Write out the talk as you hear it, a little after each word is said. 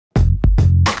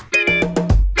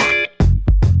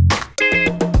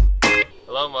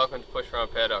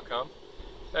PushMowerRepair.com.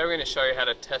 Today we're going to show you how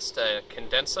to test a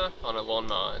condenser on a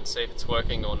lawnmower and see if it's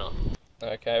working or not.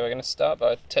 Okay, we're going to start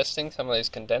by testing some of these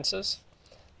condensers.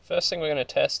 First thing we're going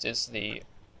to test is the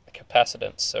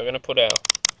capacitance. So we're going to put our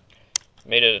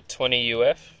meter to 20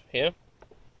 UF here.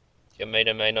 Your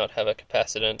meter may not have a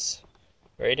capacitance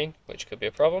reading, which could be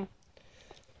a problem.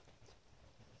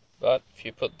 But if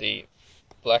you put the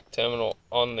black terminal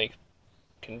on the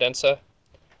condenser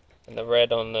and the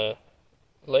red on the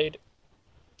lead,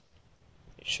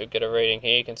 you should get a reading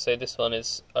here. You can see this one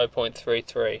is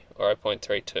 0.33 or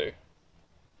 0.32.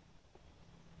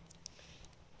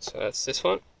 So that's this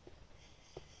one.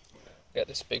 Get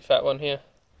this big fat one here.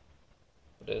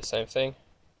 We'll do the same thing.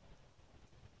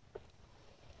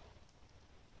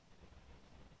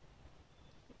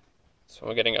 So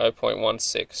we're getting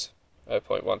 0.16,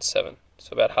 0.17, so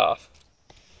about half.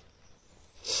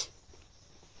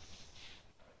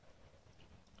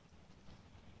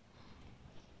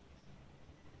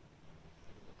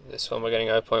 This one we're getting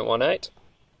 0.18.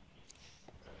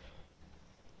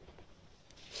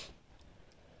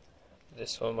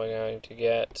 This one we're going to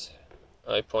get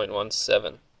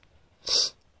 0.17.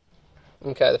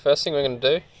 Okay, the first thing we're going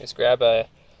to do is grab a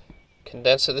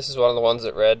condenser. This is one of the ones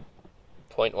that read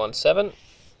 0.17.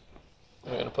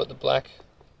 We're going to put the black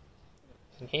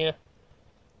in here,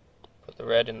 put the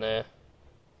red in there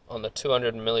on the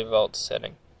 200 millivolts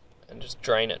setting, and just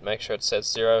drain it. Make sure it says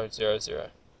 0, 0, 0.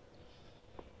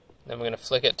 Then we're going to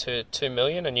flick it to 2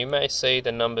 million, and you may see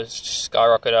the numbers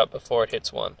skyrocket up before it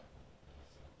hits 1.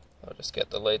 I'll just get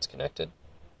the leads connected.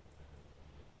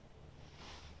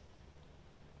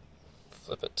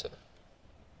 Flip it to...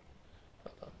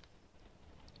 Hold on.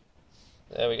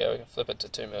 There we go, we can flip it to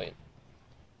 2 million.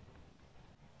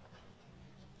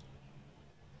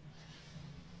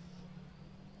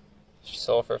 You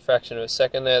saw for a fraction of a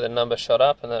second there, the number shot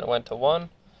up and then it went to 1.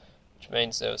 Which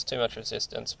means there was too much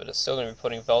resistance, but it's still going to be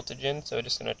putting voltage in, so we're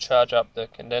just going to charge up the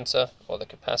condenser, or the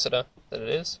capacitor that it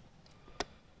is.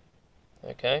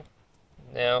 Okay,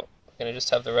 now we're going to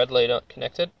just have the red lead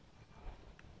connected,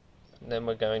 and then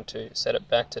we're going to set it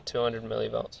back to 200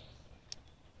 millivolts.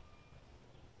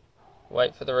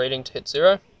 Wait for the reading to hit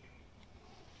 0.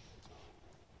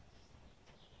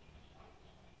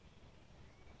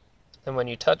 And when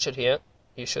you touch it here,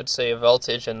 you should see a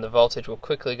voltage, and the voltage will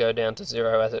quickly go down to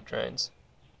 0 as it drains.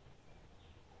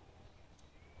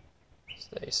 So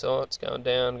there you saw, it's going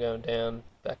down,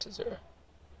 back to 0.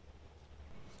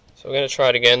 So we're going to try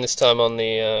it again, this time on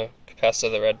the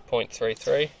capacitor that read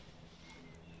 0.33. I'm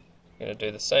going to do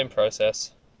the same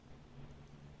process.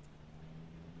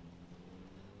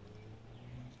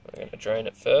 We're going to drain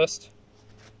it first.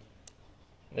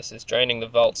 This is draining the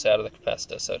volts out of the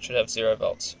capacitor, so it should have 0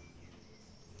 volts.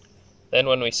 Then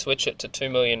when we switch it to 2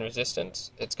 million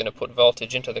resistance, it's going to put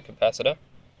voltage into the capacitor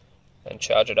and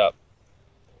charge it up.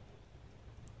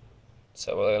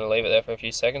 So we're going to leave it there for a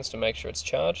few seconds to make sure it's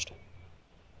charged.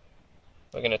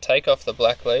 We're going to take off the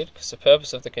black lead, because the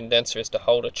purpose of the condenser is to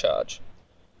hold a charge.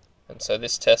 And so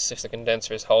this tests if the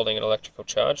condenser is holding an electrical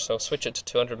charge, so I'll switch it to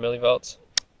 200 millivolts.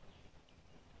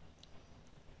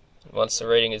 And once the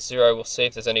reading is 0, we'll see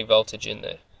if there's any voltage in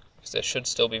there, because there should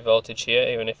still be voltage here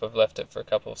even if we've left it for a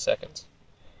couple of seconds.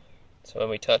 So when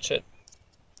we touch it,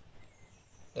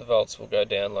 the volts will go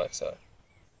down like so,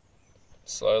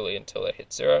 slowly until they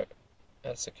hit 0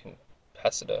 as the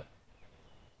capacitor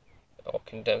or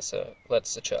condenser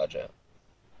lets the charge out.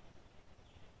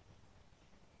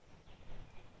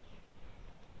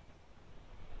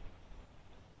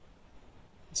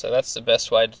 So that's the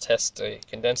best way to test the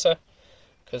condenser,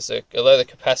 because although the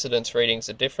capacitance readings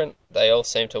are different, they all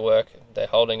seem to work. They're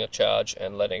holding a charge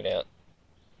and letting it out.